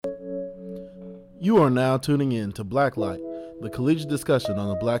You are now tuning in to Blacklight, the collegiate discussion on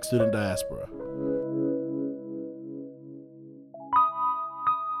the Black student diaspora.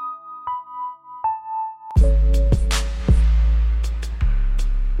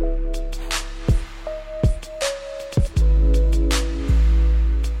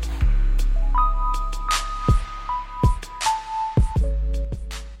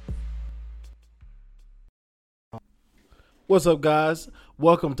 What's up, guys?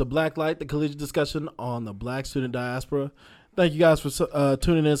 Welcome to Blacklight, the collegiate discussion on the Black student diaspora. Thank you guys for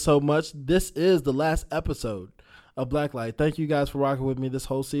tuning in so much. This is the last episode of Blacklight. Thank you guys for rocking with me this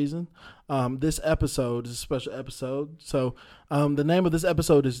whole season. This episode is a special episode. So the name of this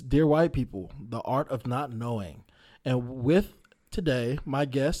episode is Dear White People, The Art of Not Knowing. And with today, my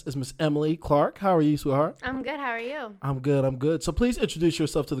guest is Miss Emily Clark. How are you, sweetheart? I'm good. How are you? I'm good. So please introduce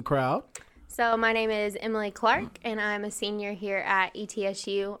yourself to the crowd. So my name is Emily Clark, and I'm a senior here at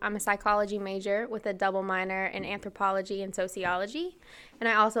ETSU. I'm a psychology major with a double minor in anthropology and sociology. And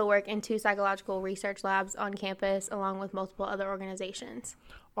I also work in 2 psychological research labs on campus, along with multiple other organizations.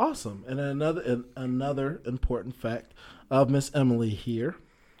 Awesome. And another important fact of Miss Emily here,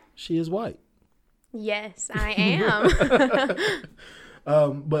 she is white. Yes, I am.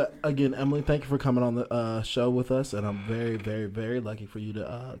 But again, Emily, thank you for coming on the show with us, and I'm very, very, very lucky for you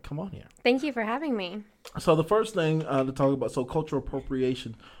to come on here. Thank you for having me. So the first thing to talk about, cultural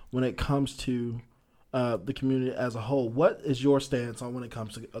appropriation when it comes to the community as a whole. What is your stance on when it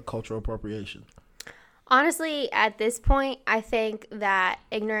comes to cultural appropriation? Honestly, at this point, I think that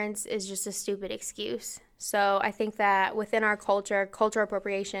ignorance is just a stupid excuse. So I think that within our culture, cultural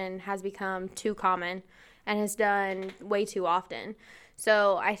appropriation has become too common and is done way too often.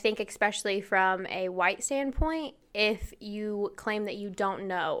 So I think especially from a white standpoint, if you claim that you don't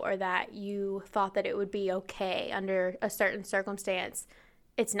know or that you thought that it would be okay under a certain circumstance,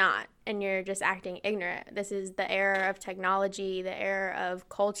 it's not, and you're just acting ignorant. This is the era of technology, the era of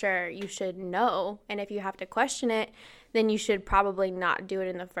culture. You should know, and if you have to question it, then you should probably not do it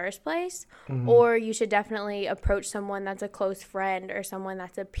in the first place. Mm-hmm. Or you should definitely approach someone that's a close friend or someone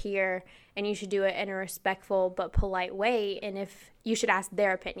that's a peer, and you should do it in a respectful but polite way. And if you should ask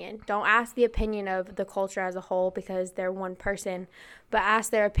their opinion. Don't ask the opinion of the culture as a whole because they're one person, but ask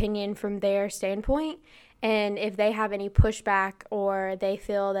their opinion from their standpoint. And if they have any pushback or they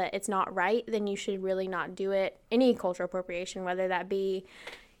feel that it's not right, then you should really not do it. Any cultural appropriation, whether that be,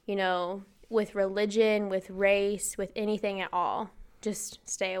 with religion, with race, with anything at all, just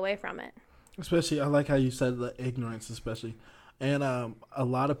stay away from it. Especially, I like how you said the ignorance, especially. And a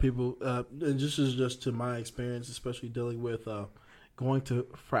lot of people, and this is just to my experience, especially dealing with going to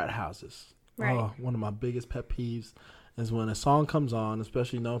frat houses. Right. One of my biggest pet peeves is when a song comes on,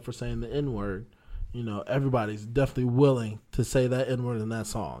 especially known for saying the N-word, everybody's definitely willing to say that N-word in that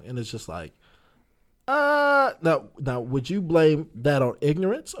song. And it's just like, now, would you blame that on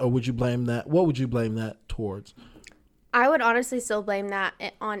ignorance, or would you blame that? What would you blame that towards? I would honestly still blame that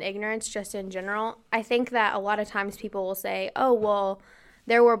on ignorance just in general. I think that a lot of times people will say, oh, well,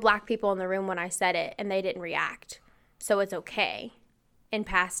 there were black people in the room when I said it and they didn't react, so it's okay, in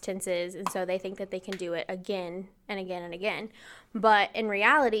past tenses. And so they think that they can do it again and again and again. But in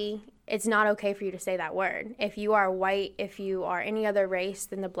reality, it's not okay for you to say that word. If you are white, if you are any other race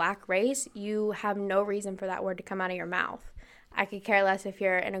than the black race, you have no reason for that word to come out of your mouth. I could care less if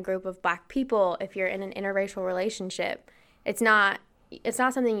you're in a group of black people, if you're in an interracial relationship. It's not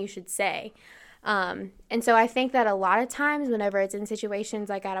something you should say. And so I think that a lot of times whenever it's in situations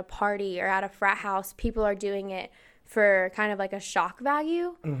like at a party or at a frat house, people are doing it for kind of like a shock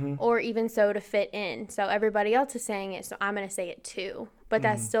value, mm-hmm. or even so to fit in. So everybody else is saying it, so I'm going to say it too. But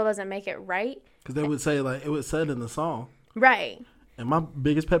that still doesn't make it right. Because they would say, like, it was said in the song. Right. And my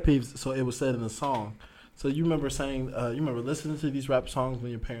biggest pet peeves, so it was said in the song. So you remember saying, you remember listening to these rap songs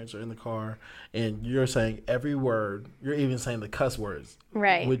when your parents are in the car, and you're saying every word, you're even saying the cuss words.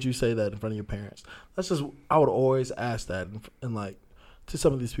 Right. Would you say that in front of your parents? That's just, I would always ask that, and like, to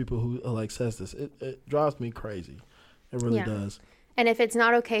some of these people who, like, says this. It drives me crazy. It really does. And if it's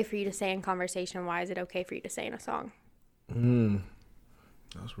not okay for you to say in conversation, why is it okay for you to say in a song?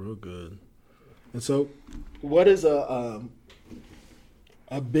 That's real good. And so, what is a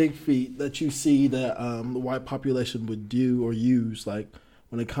big feat that you see that the white population would do or use, like,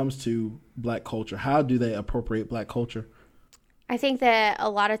 when it comes to black culture? How do they appropriate black culture? I think that a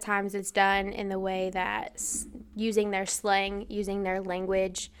lot of times it's done in the way that using their slang, using their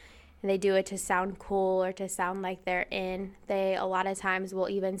language, and they do it to sound cool or to sound like they're in. They a lot of times will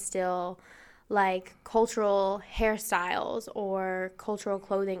even still like cultural hairstyles or cultural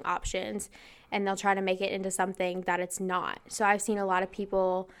clothing options, and they'll try to make it into something that it's not. So I've seen a lot of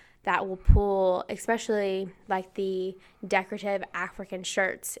people that will pull, especially like the decorative African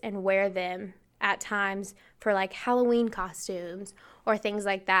shirts, and wear them at times for like Halloween costumes or things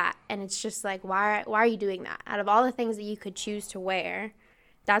like that. And it's just like, why are you doing that? Out of all the things that you could choose to wear,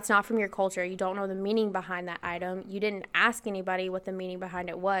 that's not from your culture. You don't know the meaning behind that item. You didn't ask anybody what the meaning behind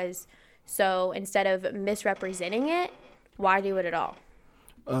it was. So instead of misrepresenting it, why do it at all?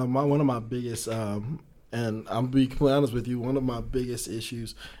 One of my biggest, and I'm be completely honest with you, one of my biggest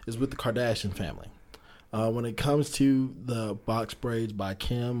issues is with the Kardashian family. When it comes to the box braids by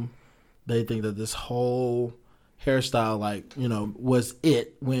Kim, they think that this whole hairstyle, like, was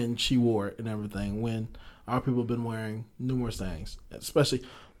it when she wore it and everything. When our people have been wearing numerous things, especially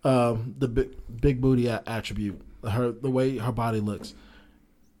the big booty attribute, the way her body looks.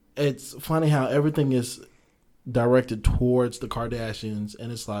 It's funny how everything is directed towards the Kardashians,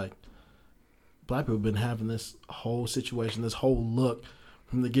 and it's like black people have been having this whole situation, this whole look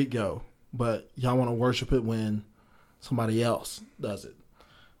from the get-go, but y'all want to worship it when somebody else does it.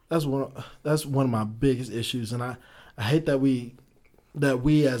 That's one of my biggest issues, and I hate that we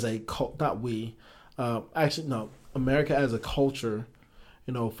as a America as a culture,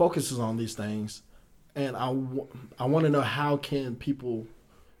 focuses on these things, and I want to know, how can people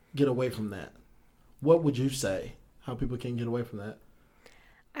get away from that? What would you say? How people can get away from that?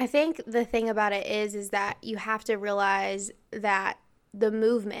 I think the thing about it is that you have to realize that the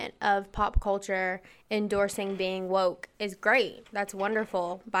movement of pop culture endorsing being woke is great. That's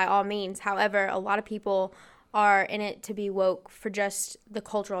wonderful by all means. However, a lot of people are in it to be woke for just the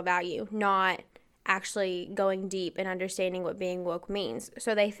cultural value, not actually going deep and understanding what being woke means.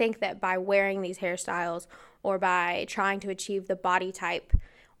 So they think that by wearing these hairstyles or by trying to achieve the body type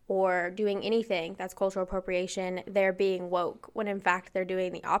or doing anything that's cultural appropriation, they're being woke, when in fact they're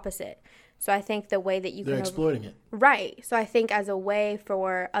doing the opposite. So I think the way that they're exploiting it. Right. So I think as a way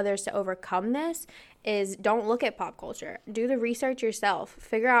for others to overcome this is, don't look at pop culture. Do the research yourself.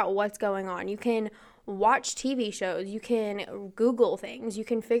 Figure out what's going on. You can watch TV shows. You can Google things. You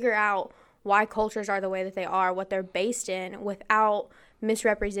can figure out why cultures are the way that they are, what they're based in, without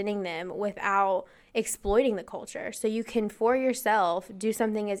misrepresenting them, without exploiting the culture. So you can, for yourself, do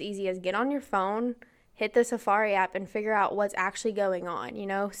something as easy as get on your phone, hit the Safari app, and figure out what's actually going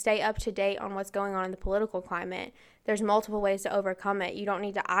on. Stay up to date on what's going on in the political climate. There's multiple ways to overcome it. You don't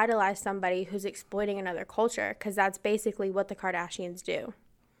need to idolize somebody who's exploiting another culture, because that's basically what the Kardashians do.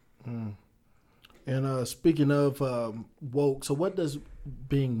 And speaking of woke, so what does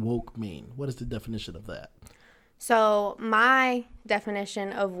being woke mean? What is the definition of that? So my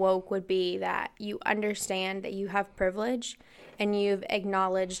definition of woke would be that you understand that you have privilege, and you've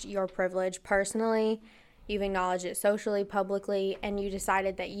acknowledged your privilege personally, you've acknowledged it socially, publicly, and you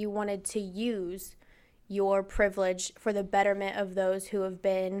decided that you wanted to use your privilege for the betterment of those who have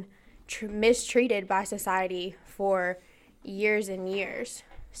been mistreated by society for years and years.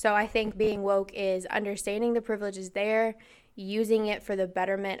 So I think being woke is understanding the privilege is there, using it for the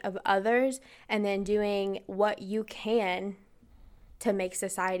betterment of others, and then doing what you can to make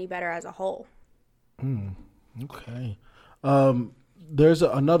society better as a whole. Okay. There's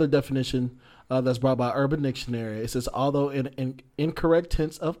another definition that's brought by Urban Dictionary. It says, although in incorrect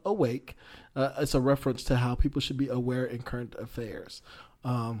tense of awake, it's a reference to how people should be aware in current affairs.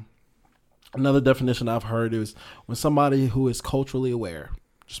 Another definition I've heard is when somebody who is culturally aware,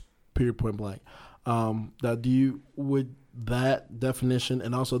 just period, point blank. Would that definition,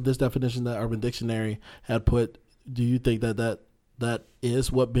 and also this definition that Urban Dictionary had put, do you think that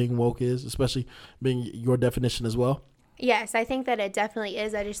is what being woke is, especially being your definition as well? Yes, I think that it definitely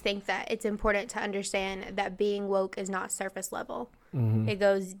is. I just think that it's important to understand that being woke is not surface level. Mm-hmm. It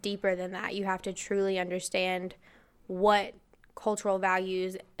goes deeper than that. You have to truly understand what cultural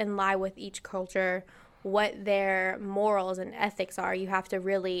values lie with each culture, what their morals and ethics are. You have to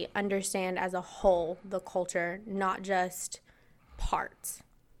really understand as a whole the culture, not just parts.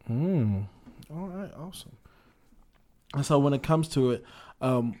 All right, awesome. And so when it comes to it,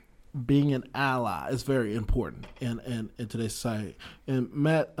 being an ally is very important in today's society. And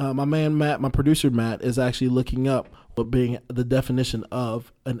Matt, my producer Matt, is actually looking up what being the definition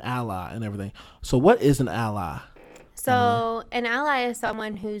of an ally and everything. So what is an ally? So an ally is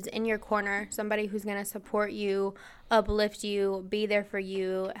someone who's in your corner, somebody who's going to support you, uplift you, be there for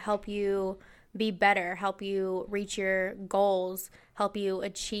you, help you be better, help you reach your goals, help you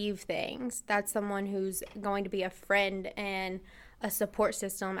achieve things. That's someone who's going to be a friend and a support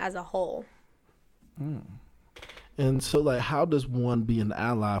system as a whole. And so, how does one be an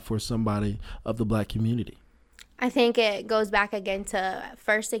ally for somebody of the Black community? I think it goes back again to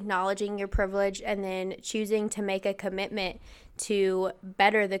first acknowledging your privilege and then choosing to make a commitment to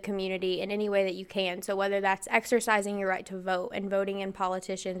better the community in any way that you can. So whether that's exercising your right to vote and voting in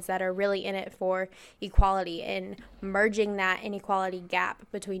politicians that are really in it for equality and merging that inequality gap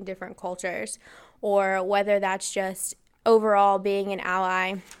between different cultures, or whether that's just overall being an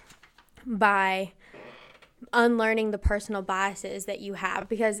ally by unlearning the personal biases that you have.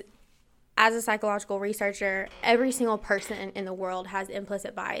 Because as a psychological researcher, every single person in the world has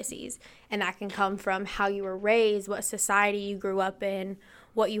implicit biases, and that can come from how you were raised, what society you grew up in,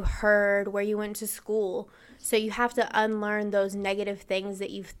 what you heard, where you went to school. So you have to unlearn those negative things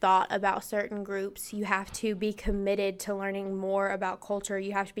that you've thought about certain groups. You have to be committed to learning more about culture.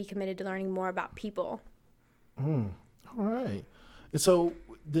 You have to be committed to learning more about people. All right. And so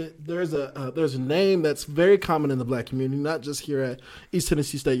there's a name that's very common in the Black community, not just here at East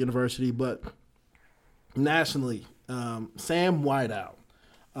Tennessee State University, but nationally. Sam Whiteout.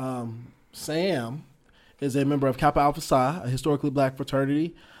 Sam is a member of Kappa Alpha Psi, a historically Black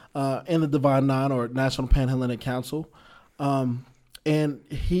fraternity in the Divine Nine, or National Panhellenic Council. And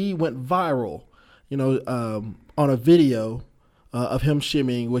he went viral, on a video of him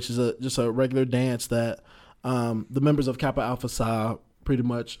shimmying, which is just a regular dance that the members of Kappa Alpha Psi pretty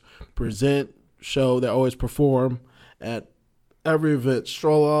much present, show. They always perform at every event,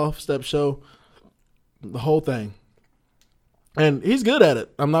 stroll off, step show, the whole thing. And he's good at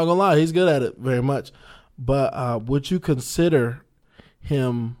it. I'm not gonna lie, he's good at it very much. But would you consider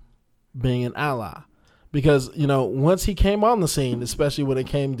him being an ally? Because once he came on the scene, especially when it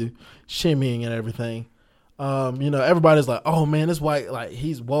came to shimmying and everything, everybody's like, "Oh man, this white, like,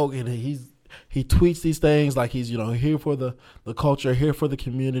 he's woke and he tweets these things like he's here for the culture, here for the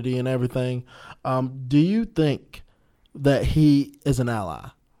community and everything." Do you think that he is an ally?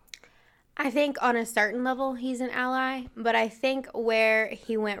 I think on a certain level he's an ally, but I think where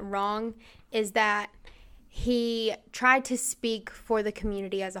he went wrong is that he tried to speak for the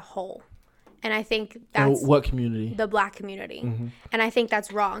community as a whole. And I think that's... What community? The Black community. Mm-hmm. And I think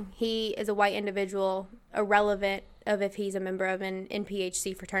that's wrong. He is a white individual, irrelevant of if he's a member of an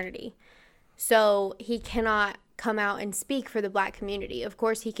NPHC fraternity. So he cannot come out and speak for the Black community. Of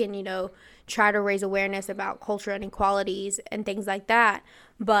course, he can, try to raise awareness about cultural inequalities and things like that,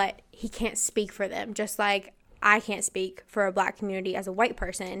 but he can't speak for them. Just like I can't speak for a Black community as a white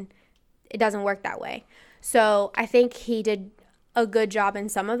person. It doesn't work that way. So I think he did a good job in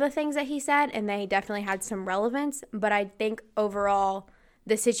some of the things that he said, and they definitely had some relevance. But I think overall,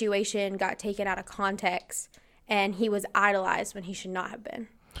 the situation got taken out of context, and he was idolized when he should not have been.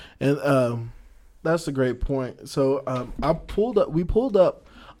 And that's a great point. So we pulled up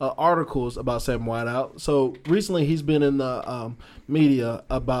articles about Sam Whiteout. So recently he's been in the media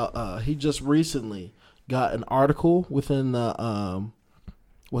about, he just recently got an article within the,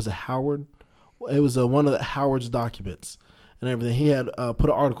 was it Howard? It was one of the Howard's documents and everything. He had put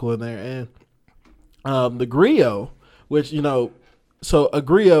an article in there, and the griot, which, so a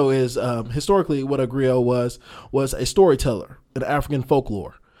griot is historically what a griot was a storyteller in African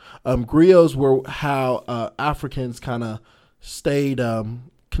folklore. Griots were how Africans kind of stayed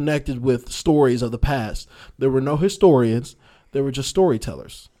connected with stories of the past. There were no historians. There were just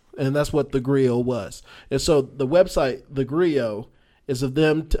storytellers. And that's what the griot was. And so the website, the griot, is of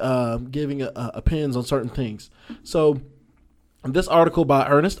them giving opinions on certain things. So this article by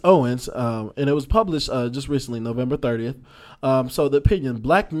Ernest Owens, and it was published just recently, November 30th. So the opinion: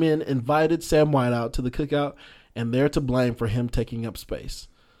 Black men invited Sam Whiteout to the cookout, and they're to blame for him taking up space.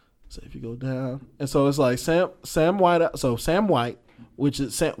 So if you go down, and so it's like Sam Whiteout. So Sam White, which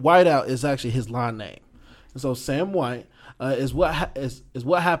is Whiteout, is actually his line name. And so Sam White is what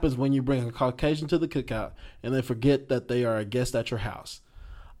happens when you bring a Caucasian to the cookout and they forget that they are a guest at your house.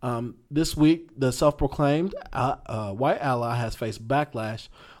 This week, the self-proclaimed white ally has faced backlash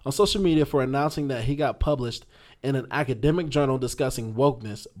on social media for announcing that he got published in an academic journal discussing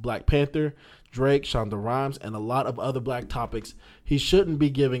wokeness, Black Panther, Drake, Shonda Rhimes, and a lot of other Black topics he shouldn't be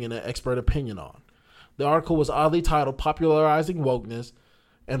giving an expert opinion on. The article was oddly titled "Popularizing Wokeness"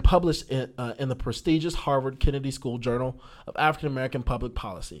 and published in the prestigious Harvard Kennedy School Journal of African American Public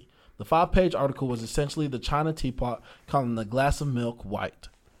Policy. The 5-page article was essentially the China teapot calling the glass of milk white.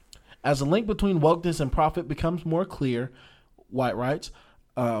 As the link between wokeness and profit becomes more clear, White writes,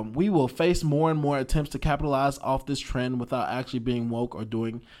 we will face more and more attempts to capitalize off this trend without actually being woke or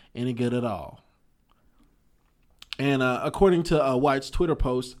doing any good at all. And according to White's Twitter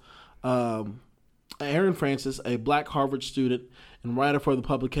post, Aaron Francis, a Black Harvard student and writer for the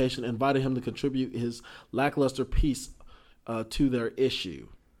publication, invited him to contribute his lackluster piece to their issue.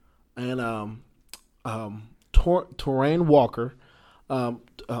 And Torain Walker,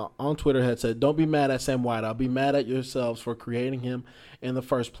 on Twitter had said, "Don't be mad at Sam White. I'll be mad at yourselves for creating him in the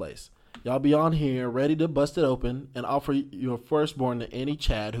first place. Y'all be on here ready to bust it open and offer your firstborn to any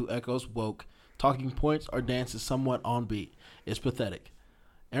Chad who echoes woke, talking points, or dances somewhat on beat. It's pathetic."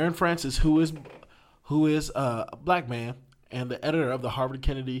 Aaron Francis, who is a black man and the editor of the Harvard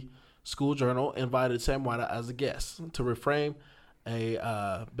Kennedy School Journal, invited Sam White as a guest to reframe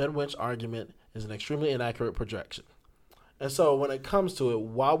a Ben Winch argument is an extremely inaccurate projection. And so when it comes to it,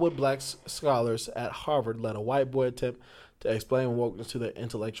 why would black scholars at Harvard let a white boy attempt to explain wokeness to their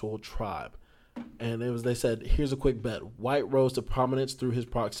intellectual tribe? And they said, here's a quick bet. White rose to prominence through his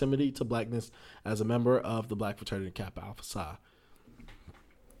proximity to blackness as a member of the black fraternity Kappa Alpha Psi.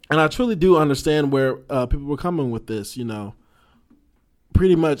 And I truly do understand where people were coming with this,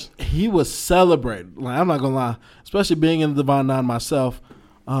 Pretty much, he was celebrated. Like, I'm not going to lie, especially being in the Divine Nine myself,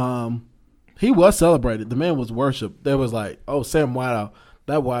 he was celebrated. The man was worshipped. There was like, oh, Sam White,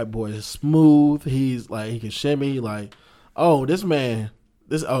 that white boy is smooth. He's like, he can shimmy. Like, oh, this man,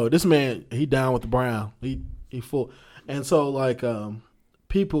 he down with the brown. He full. And so, like,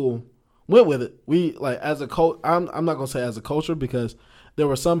 people went with it. We, like, as a cult, I'm not going to say as a culture, because there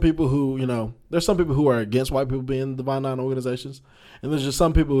were some people who, there's some people who are against white people being in Divine Nine organizations. And there's just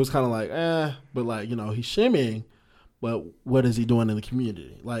some people who's kind of like, but like, he's shimmying, but what is he doing in the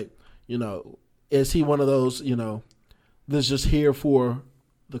community? Like, is he one of those, that's just here for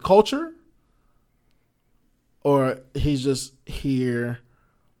the culture? Or he's just here,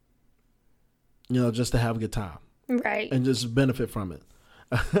 just to have a good time. Right. And just benefit from it.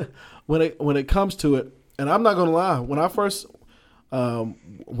 When it comes to it, and I'm not going to lie, when I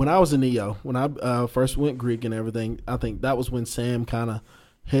was in NEO, when I first went Greek and everything, I think that was when Sam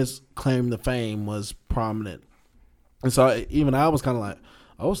his claim to fame was prominent. And so I was kind of like,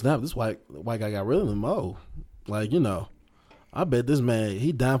 oh snap, this white guy got rid of the mo. Like, I bet this man,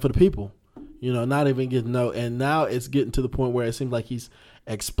 he down for the people. Not even getting and now it's getting to the point where it seems like he's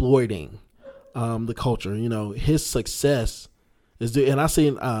exploiting the culture. His success is and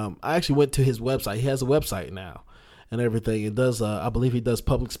I actually went to his website. He has a website now. And everything. It does. I believe he does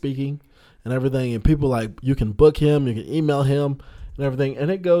public speaking and everything. And people, like, you can book him, you can email him, and everything.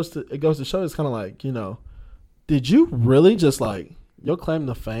 And it goes to show. It's kind of like, did you really just, like, your claim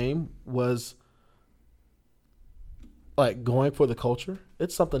to fame was like going for the culture?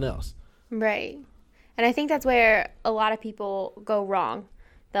 It's something else, right? And I think that's where a lot of people go wrong.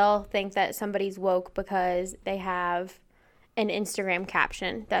 They'll think that somebody's woke because they have an Instagram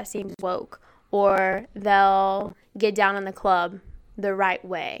caption that seems woke. Or they'll get down in the club the right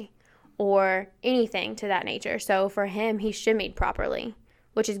way, or anything to that nature. So for him, he shimmied properly,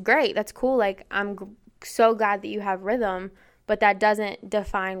 which is great. That's cool. Like, I'm so glad that you have rhythm, but that doesn't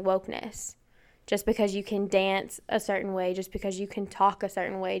define wokeness. Just because you can dance a certain way, just because you can talk a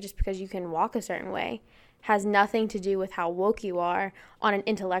certain way, just because you can walk a certain way, has nothing to do with how woke you are on an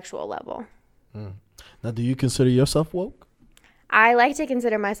intellectual level. Now, do you consider yourself woke? I like to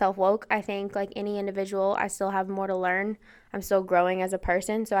consider myself woke. I think, like any individual, I still have more to learn. I'm still growing as a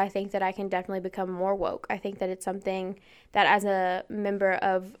person, so I think that I can definitely become more woke. I think that it's something that, as a member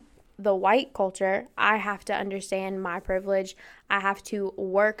of the white culture, I have to understand my privilege. I have to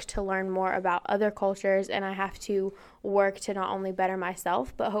work to learn more about other cultures, and I have to work to not only better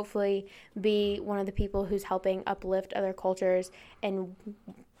myself, but hopefully be one of the people who's helping uplift other cultures and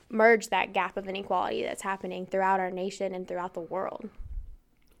merge that gap of inequality that's happening throughout our nation and throughout the world.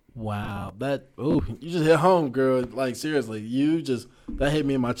 Wow, you just hit home, girl. Like, seriously, that hit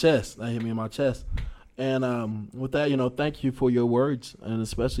me in my chest. And with that, thank you for your words, and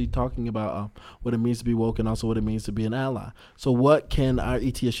especially talking about what it means to be woke and also what it means to be an ally. So what can our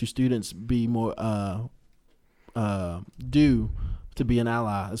ETSU students be more do to be an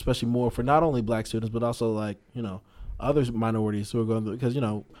ally, especially more for not only black students, but also, like, other minorities who are going to, because,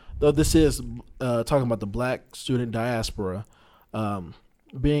 though this is talking about the black student diaspora,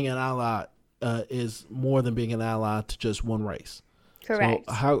 being an ally is more than being an ally to just one race. Correct.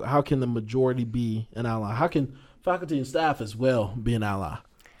 So how can the majority be an ally? How can faculty and staff as well be an ally?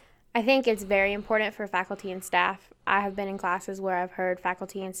 I think it's very important for faculty and staff. I have been in classes where I've heard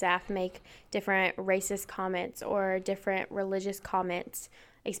faculty and staff make different racist comments or different religious comments,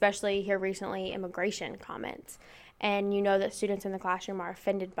 especially here recently, immigration comments. And that students in the classroom are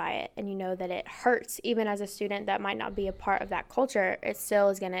offended by it, and that it hurts. Even as a student that might not be a part of that culture, it still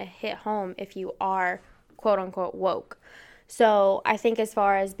is going to hit home if you are quote unquote woke. So I think as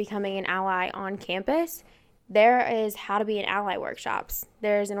far as becoming an ally on campus, there is how to be an ally workshops.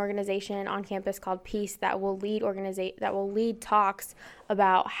 There's an organization on campus called Peace that will lead talks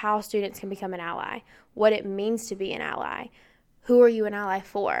about how students can become an ally, what it means to be an ally, who are you an ally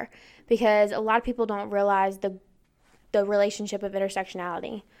for? Because a lot of people don't realize the relationship of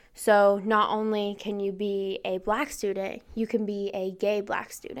intersectionality. So not only can you be a black student, you can be a gay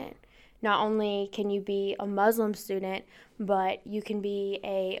black student. Not only can you be a Muslim student, but you can be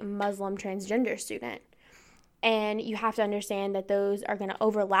a Muslim transgender student. And you have to understand that those are going to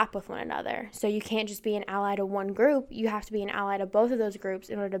overlap with one another. So you can't just be an ally to one group. You have to be an ally to both of those groups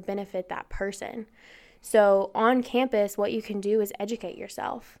in order to benefit that person. So on campus, what you can do is educate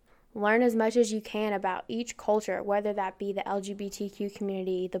yourself. Learn as much as you can about each culture, whether that be the LGBTQ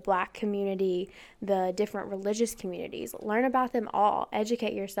community, the black community, the different religious communities. Learn about them all.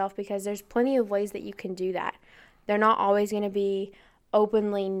 Educate yourself, because there's plenty of ways that you can do that. They're not always going to be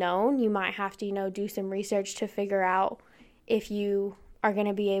openly known. You might have to, do some research to figure out if you are going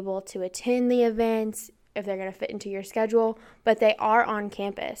to be able to attend the events, if they're going to fit into your schedule, but they are on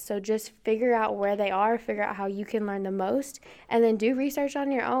campus. So just figure out where they are, figure out how you can learn the most, and then do research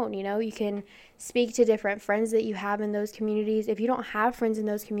on your own. You can speak to different friends that you have in those communities. If you don't have friends in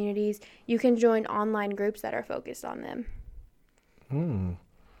those communities, you can join online groups that are focused on them.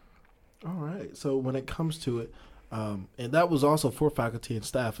 All right. So when it comes to it, and that was also for faculty and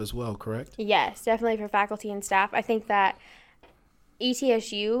staff as well, correct? Yes, definitely for faculty and staff. I think that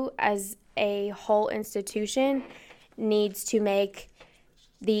ETSU as a whole institution needs to make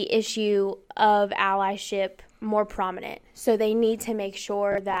the issue of allyship more prominent. So they need to make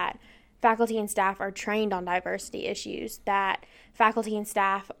sure that faculty and staff are trained on diversity issues, that faculty and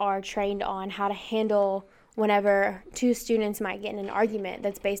staff are trained on how to handle whenever two students might get in an argument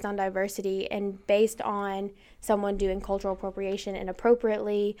that's based on diversity and based on someone doing cultural appropriation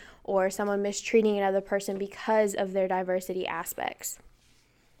inappropriately or someone mistreating another person because of their diversity aspects.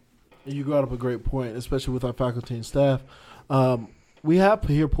 You brought up a great point, especially with our faculty and staff. We have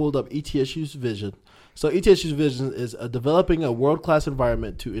here pulled up ETSU's vision. So ETSU's vision is developing a world-class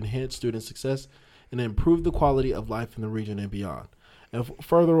environment to enhance student success and improve the quality of life in the region and beyond. And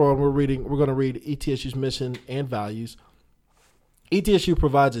further on, we're going to read ETSU's mission and values. ETSU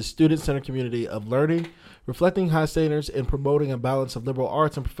provides a student-centered community of learning, reflecting high standards, and promoting a balance of liberal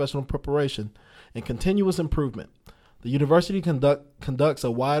arts and professional preparation and continuous improvement. The university conducts a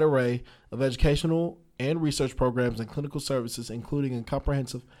wide array of educational and research programs and clinical services, including a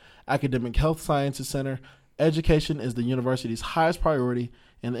comprehensive academic health sciences center. Education is the university's highest priority,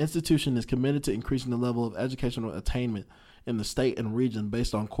 and the institution is committed to increasing the level of educational attainment in the state and region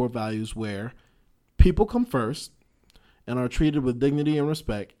based on core values where people come first and are treated with dignity and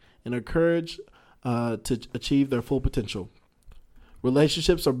respect and encouraged to achieve their full potential.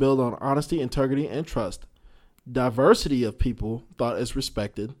 Relationships are built on honesty, integrity, and trust. Diversity of people thought is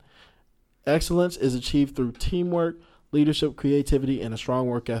respected. Excellence is achieved through teamwork, leadership, creativity, and a strong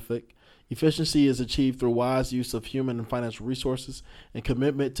work ethic. Efficiency is achieved through wise use of human and financial resources, and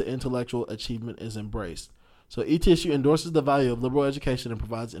commitment to intellectual achievement is embraced. So ETSU endorses the value of liberal education and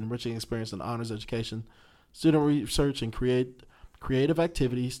provides enriching experience in honors education, student research, and creative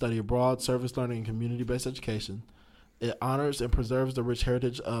activities, study abroad, service learning, and community-based education. It honors and preserves the rich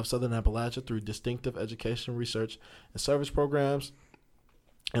heritage of Southern Appalachia through distinctive education, research, and service programs,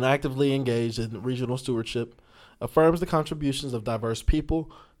 and actively engaged in regional stewardship, affirms the contributions of diverse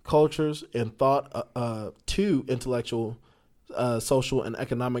people, cultures, and thought to intellectual, social, and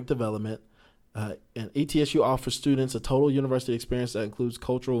economic development. And ETSU offers students a total university experience that includes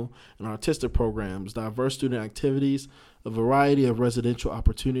cultural and artistic programs, diverse student activities, a variety of residential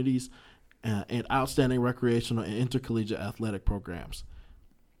opportunities, and outstanding recreational and intercollegiate athletic programs.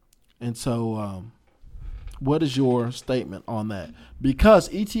 And so what is your statement on that? Because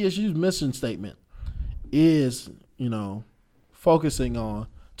ETSU's mission statement is, focusing on,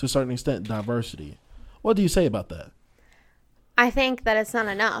 to a certain extent, diversity. What do you say about that? I think that it's not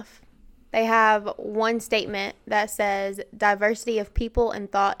enough. They have one statement that says diversity of people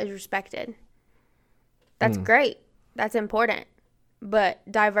and thought is respected. That's great. That's important. But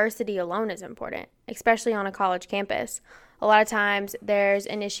diversity alone is important, especially on a college campus. A lot of times there's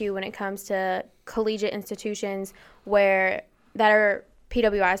an issue when it comes to collegiate institutions that are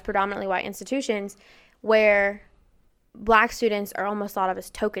PWIs, predominantly white institutions, where black students are almost thought of as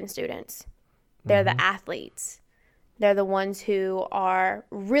token students. They're the athletes. They're the ones who are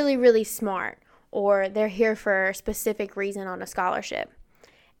really, really smart, or they're here for a specific reason on a scholarship.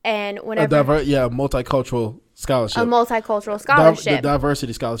 And whenever multicultural scholarship. A multicultural scholarship. The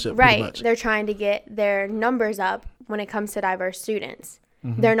diversity scholarship. Right. They're trying to get their numbers up when it comes to diverse students.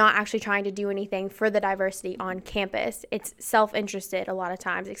 They're not actually trying to do anything for the diversity on campus. It's self-interested a lot of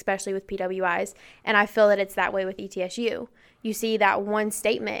times, especially with PWIs. And I feel that it's that way with ETSU. You see that one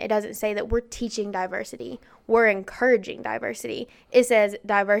statement, it doesn't say that we're teaching diversity. We're encouraging diversity. It says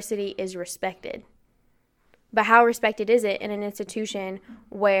diversity is respected. But how respected is it in an institution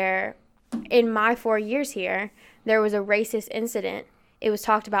where in my 4 years here, there was a racist incident. It was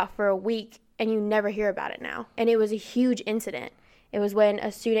talked about for a week and you never hear about it now. And it was a huge incident. It was when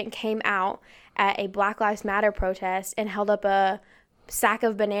a student came out at a Black Lives Matter protest and held up a sack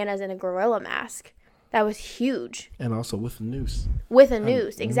of bananas in a gorilla mask. That was huge. And also with a noose. With a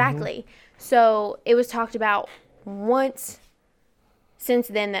noose, exactly. So it was talked about once since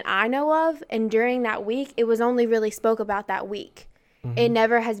then that I know of. And during that week, it was only really spoke about that week. It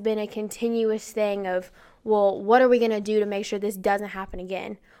never has been a continuous thing of, well, what are we going to do to make sure this doesn't happen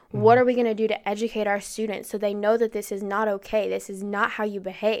again? What are we going to do to educate our students so they know that this is not okay? This is not how you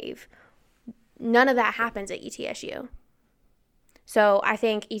behave. None of that happens at ETSU. So I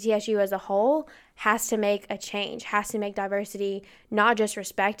think ETSU as a whole has to make a change, has to make diversity not just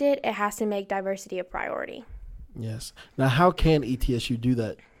respected, it has to make diversity a priority. Yes. Now, how can ETSU do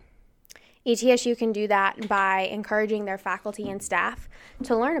that? ETSU can do that by encouraging their faculty and staff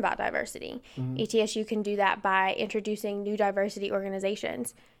to learn about diversity. ETSU can do that by introducing new diversity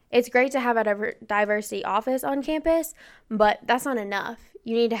organizations. It's great to have a diversity office on campus, but that's not enough.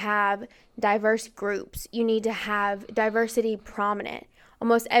 You need to have diverse groups. You need to have diversity prominent.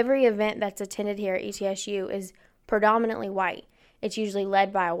 Almost every event that's attended here at ETSU is predominantly white. It's usually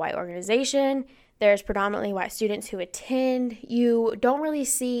led by a white organization. There's predominantly white students who attend. You don't really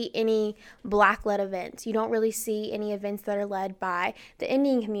see any Black-led events. You don't really see any events that are led by the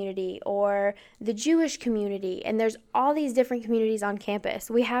Indian community or the Jewish community. And there's all these different communities on campus.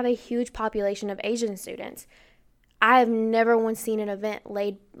 We have a huge population of Asian students. I have never once seen an event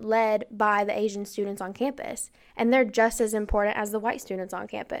led by the Asian students on campus, and they're just as important as the white students on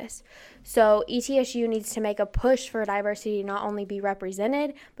campus. So ETSU needs to make a push for diversity to not only be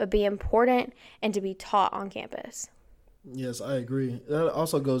represented, but be important and to be taught on campus. Yes, I agree. That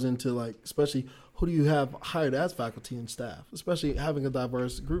also goes into, like, especially who do you have hired as faculty and staff, especially having a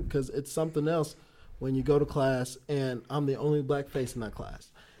diverse group, because it's something else when you go to class and I'm the only Black face in that class.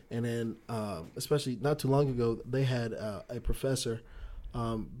 And then, especially not too long ago, they had a professor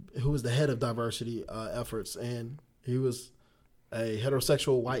who was the head of diversity efforts, and he was a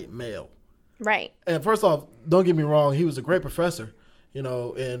heterosexual white male. Right. And first off, don't get me wrong, he was a great professor,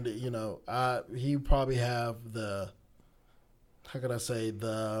 and he probably have the, how could I say,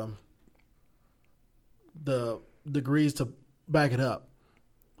 the degrees to back it up.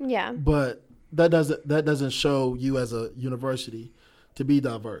 Yeah. But that doesn't show you as a university to be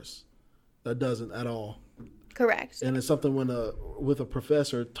diverse. That doesn't at all. Correct. And it's something when with a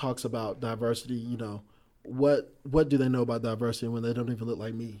professor talks about diversity, what do they know about diversity when they don't even look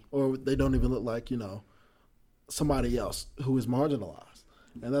like me, or they don't even look like, somebody else who is marginalized.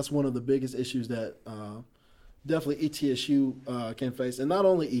 And that's one of the biggest issues that definitely ETSU can face. And not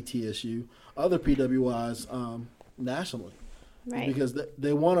only ETSU, other PWIs nationally. Right. Because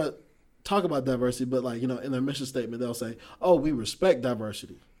they want to talk about diversity, but in their mission statement, they'll say, "Oh, we respect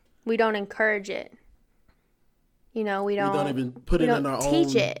diversity." We don't encourage it. We don't even put it in our own.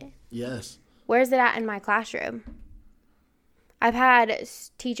 Teach it. Yes. Where's it at in my classroom? I've had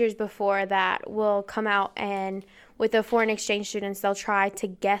teachers before that will come out and with the foreign exchange students, they'll try to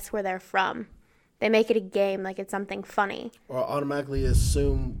guess where they're from. They make it a game, like it's something funny. Or automatically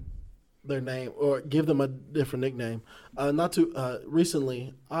assume their name or give them a different nickname.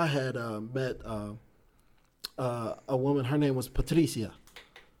 Recently, I had met a woman. Her name was Patricia.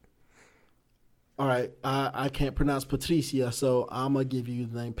 All right, I can't pronounce Patricia, so I'm gonna give you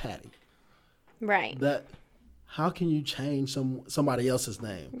the name Patty. Right. How can you change somebody else's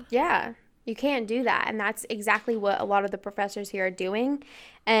name? Yeah, you can't do that, and that's exactly what a lot of the professors here are doing.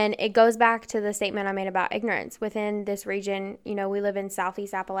 And it goes back to the statement I made about ignorance. Within this region, we live in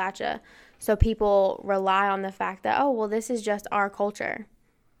Southeast Appalachia, so people rely on the fact that, oh, well, this is just our culture.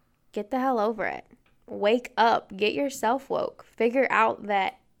 Get the hell over it. Wake up. Get yourself woke. Figure out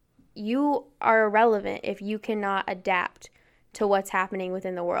that you are irrelevant if you cannot adapt to what's happening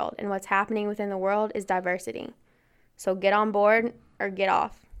within the world. And what's happening within the world is diversity. So get on board or get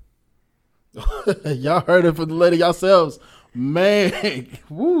off. Y'all heard it from the lady yourselves. Man,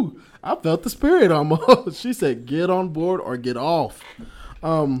 woo, I felt the spirit almost. She said, get on board or get off.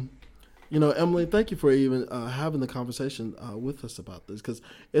 Emily, thank you for even having the conversation with us about this, because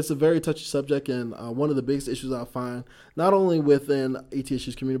it's a very touchy subject, and one of the biggest issues I find, not only within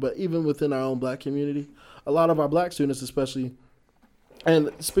ETSU's community, but even within our own Black community. A lot of our Black students especially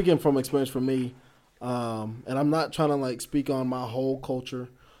And speaking from experience for me, and I'm not trying to like speak on my whole culture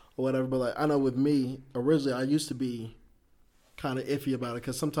or whatever, but like I know with me, originally I used to be kind of iffy about it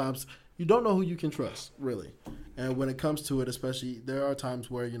because sometimes you don't know who you can trust, really. And when it comes to it, especially, there are times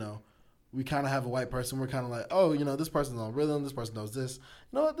where, we kind of have a white person. We're kind of like, oh, this person's on rhythm. This person knows this.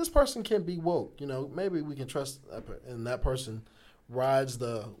 You know what? This person can be woke. Maybe we can trust and that person rides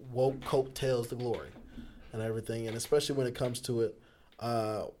the woke coattails to glory and everything. And especially when it comes to it,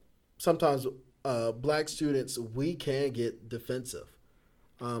 sometimes black students, we can get defensive.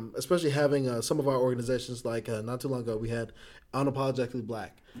 Especially having some of our organizations, like not too long ago, we had Unapologetically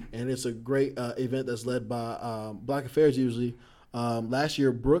Black, and it's a great event that's led by Black Affairs usually. Last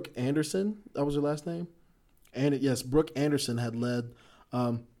year, Brooke Anderson, that was her last name, and yes, Brooke Anderson had led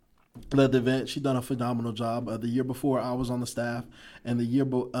the event. She done a phenomenal job. The year before, I was on the staff, and the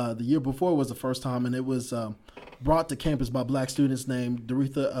year before was the first time, and it was brought to campus by Black students named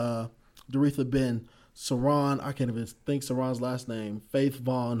Doretha Ben. Saran, I can't even think Saran's last name, Faith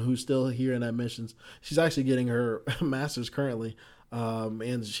Vaughn, who's still here in admissions. She's actually getting her master's currently,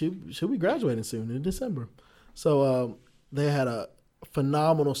 and she'll be graduating soon in December. So they had a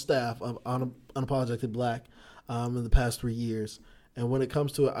phenomenal staff of Unapologetically Black in the past 3 years. And when it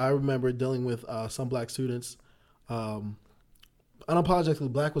comes to it, I remember dealing with some black students.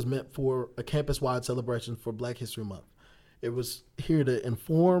 Unapologetically Black was meant for a campus-wide celebration for Black History Month. It was here to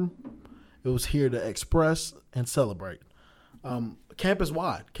inform. It was here to express and celebrate,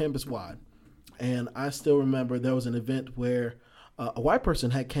 campus-wide. And I still remember there was an event where a white person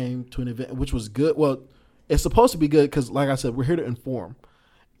had came to an event, which was good. Well, it's supposed to be good because, like I said, we're here to inform.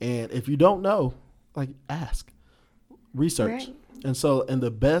 And if you don't know, like, ask, research. Right. And the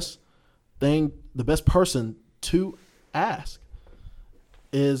best person to ask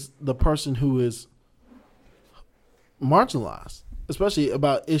is the person who is marginalized, especially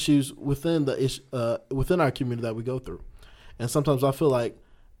about issues within within our community that we go through. And sometimes I feel like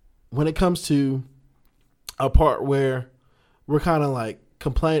when it comes to a part where we're kind of like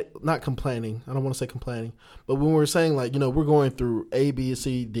not complaining, I don't want to say complaining, but when we're saying like, we're going through A, B,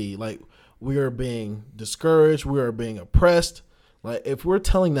 C, D, like we are being discouraged, we are being oppressed. Like if we're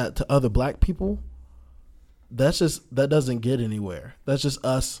telling that to other black people, that doesn't get anywhere. That's just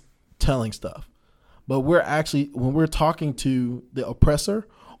us telling stuff. But we're actually, when we're talking to the oppressor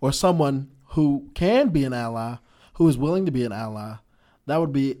or someone who can be an ally, who is willing to be an ally, that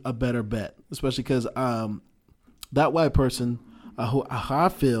would be a better bet. Especially because that white person, who I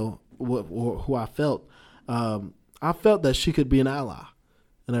feel, or who I felt that she could be an ally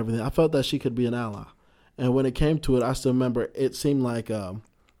and everything. I felt that she could be an ally. And when it came to it, I still remember it seemed like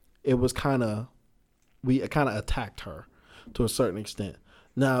it was we kind of attacked her to a certain extent.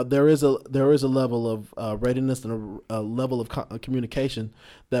 Now there is a level of readiness and a level of communication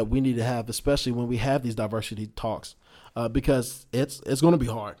that we need to have, especially when we have these diversity talks, because it's going to be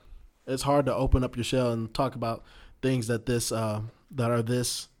hard. It's hard to open up your shell and talk about things that are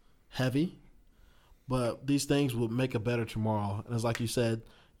this heavy, but these things will make a better tomorrow. And it's like you said,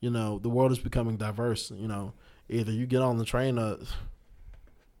 the world is becoming diverse. Either you get on the train or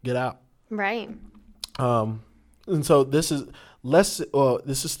get out. Right. And so this is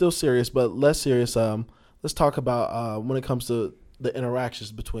this is still serious, but less serious. Let's talk about when it comes to the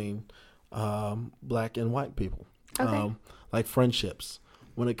interactions between black and white people, okay. Like friendships.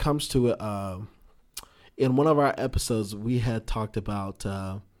 When it comes to it, in one of our episodes, we had talked about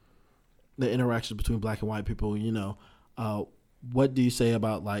the interactions between black and white people. What do you say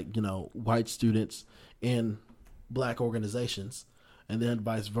about white students in black organizations, and then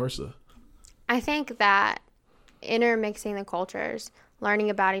vice versa? I think that intermixing the cultures, learning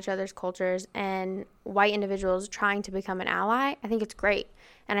about each other's cultures, and white individuals trying to become an ally, I think it's great.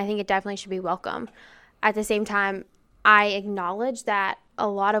 And I think it definitely should be welcome. At the same time, I acknowledge that a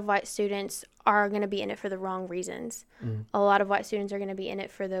lot of white students are going to be in it for the wrong reasons. Mm. A lot of white students are going to be in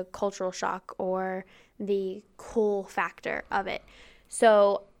it for the cultural shock or the cool factor of it.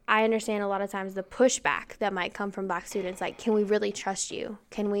 So I understand a lot of times the pushback that might come from black students, like, can we really trust you?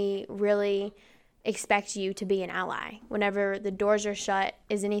 Can we really expect you to be an ally? Whenever the doors are shut,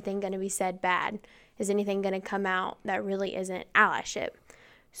 is anything going to be said bad? Is anything going to come out that really isn't allyship?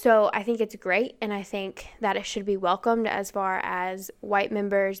 So I think it's great, and I think that it should be welcomed as far as white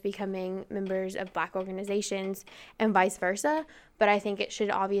members becoming members of black organizations and vice versa. But I think it should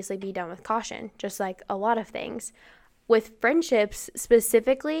obviously be done with caution, just like a lot of things. With friendships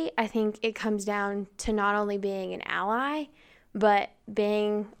specifically, I think it comes down to not only being an ally, but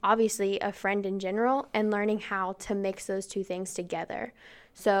being obviously a friend in general and learning how to mix those two things together.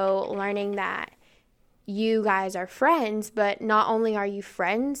 So learning that you guys are friends, but not only are you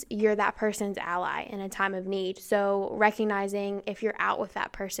friends, you're that person's ally in a time of need. So recognizing if you're out with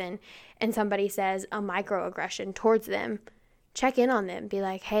that person and somebody says a microaggression towards them, check in on them. Be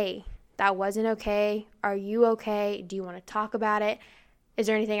like, hey, that wasn't okay. Are you okay? Do you want to talk about it? Is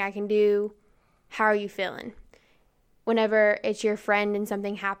there anything I can do? How are you feeling? Whenever it's your friend and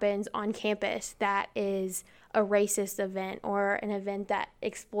something happens on campus that is a racist event or an event that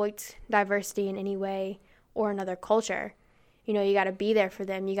exploits diversity in any way or another culture, you know, you got to be there for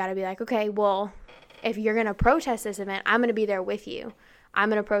them. You got to be like, okay, well, if you're going to protest this event, I'm going to be there with you. I'm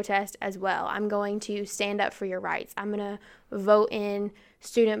going to protest as well. I'm going to stand up for your rights. I'm going to vote in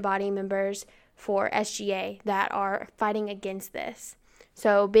student body members for SGA that are fighting against this.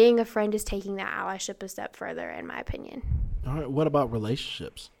 So being a friend is taking that allyship a step further, in my opinion. All right. What about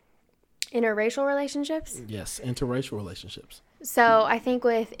relationships? Interracial relationships? Yes, interracial relationships. So I think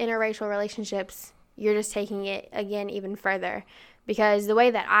with interracial relationships, you're just taking it, again, even further. Because the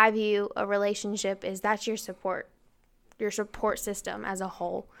way that I view a relationship is that's your support system as a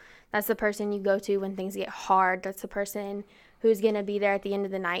whole. That's the person you go to when things get hard. That's the person who's going to be there at the end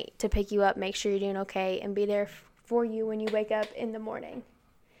of the night to pick you up, make sure you're doing okay, and be there for you when you wake up in the morning.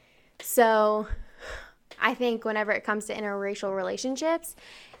 So I think whenever it comes to interracial relationships,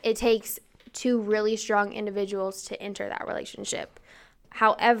 it takes two really strong individuals to enter that relationship.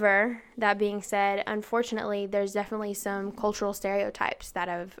 However, that being said, unfortunately, there's definitely some cultural stereotypes that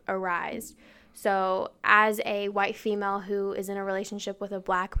have arisen. So as a white female who is in a relationship with a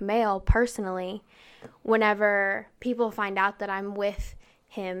black male, personally, whenever people find out that I'm with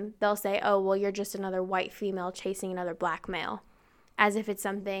him, they'll say, oh, well, you're just another white female chasing another black male, as if it's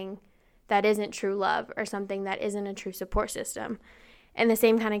something that isn't true love or something that isn't a true support system. And the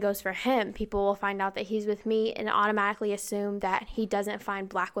same kind of goes for him. People will find out that he's with me and automatically assume that he doesn't find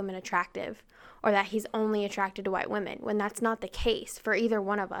black women attractive or that he's only attracted to white women, when that's not the case for either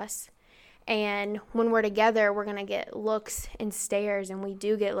one of us. And when we're together, we're going to get looks and stares, and we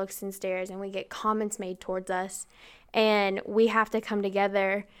do get looks and stares, and we get comments made towards us. And we have to come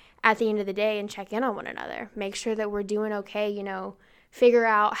together at the end of the day and check in on one another. Make sure that we're doing okay, you know, figure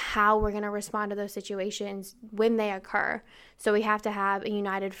out how we're going to respond to those situations when they occur. So we have to have a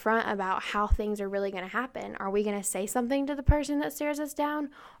united front about how things are really going to happen. Are we going to say something to the person that stares us down?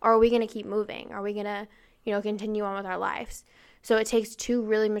 Or are we going to keep moving? Are we going to, you know, continue on with our lives? So it takes two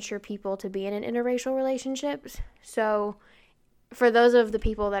really mature people to be in an interracial relationship. So for those of the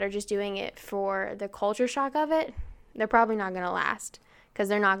people that are just doing it for the culture shock of it, they're probably not going to last, because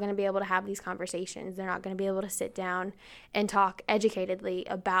they're not going to be able to have these conversations. They're not going to be able to sit down and talk educatedly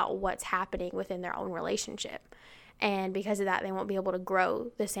about what's happening within their own relationship. And because of that, they won't be able to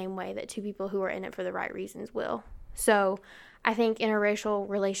grow the same way that two people who are in it for the right reasons will. So I think interracial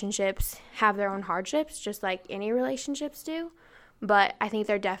relationships have their own hardships, just like any relationships do. But I think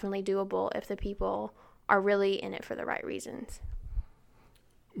they're definitely doable if the people are really in it for the right reasons.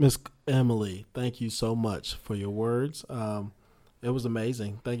 Miss Emily, thank you so much for your words. It was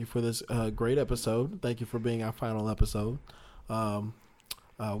amazing. Thank you for this great episode. Thank you for being our final episode.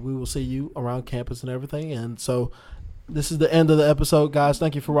 We will see you around campus and everything. And so this is the end of the episode, guys.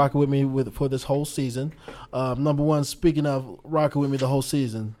 Thank you for rocking with me for this whole season. Number one, speaking of rocking with me the whole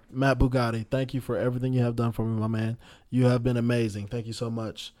season, Matt Bugatti, thank you for everything you have done for me, my man. You have been amazing. Thank you so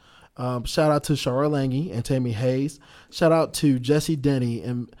much. Shout out to Shara Lange and Tammy Hayes. Shout out to Jesse Denny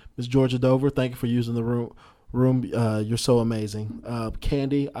and Ms. Georgia Dover. Thank you for using the room. You're so amazing.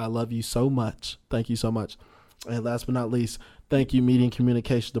 Candy, I love you so much. Thank you so much. And last but not least, thank you, Media and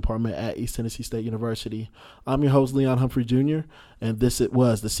Communications Department at East Tennessee State University. I'm your host, Leon Humphrey Jr., and this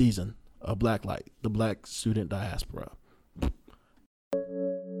was the season of Blacklight, the Black Student Diaspora.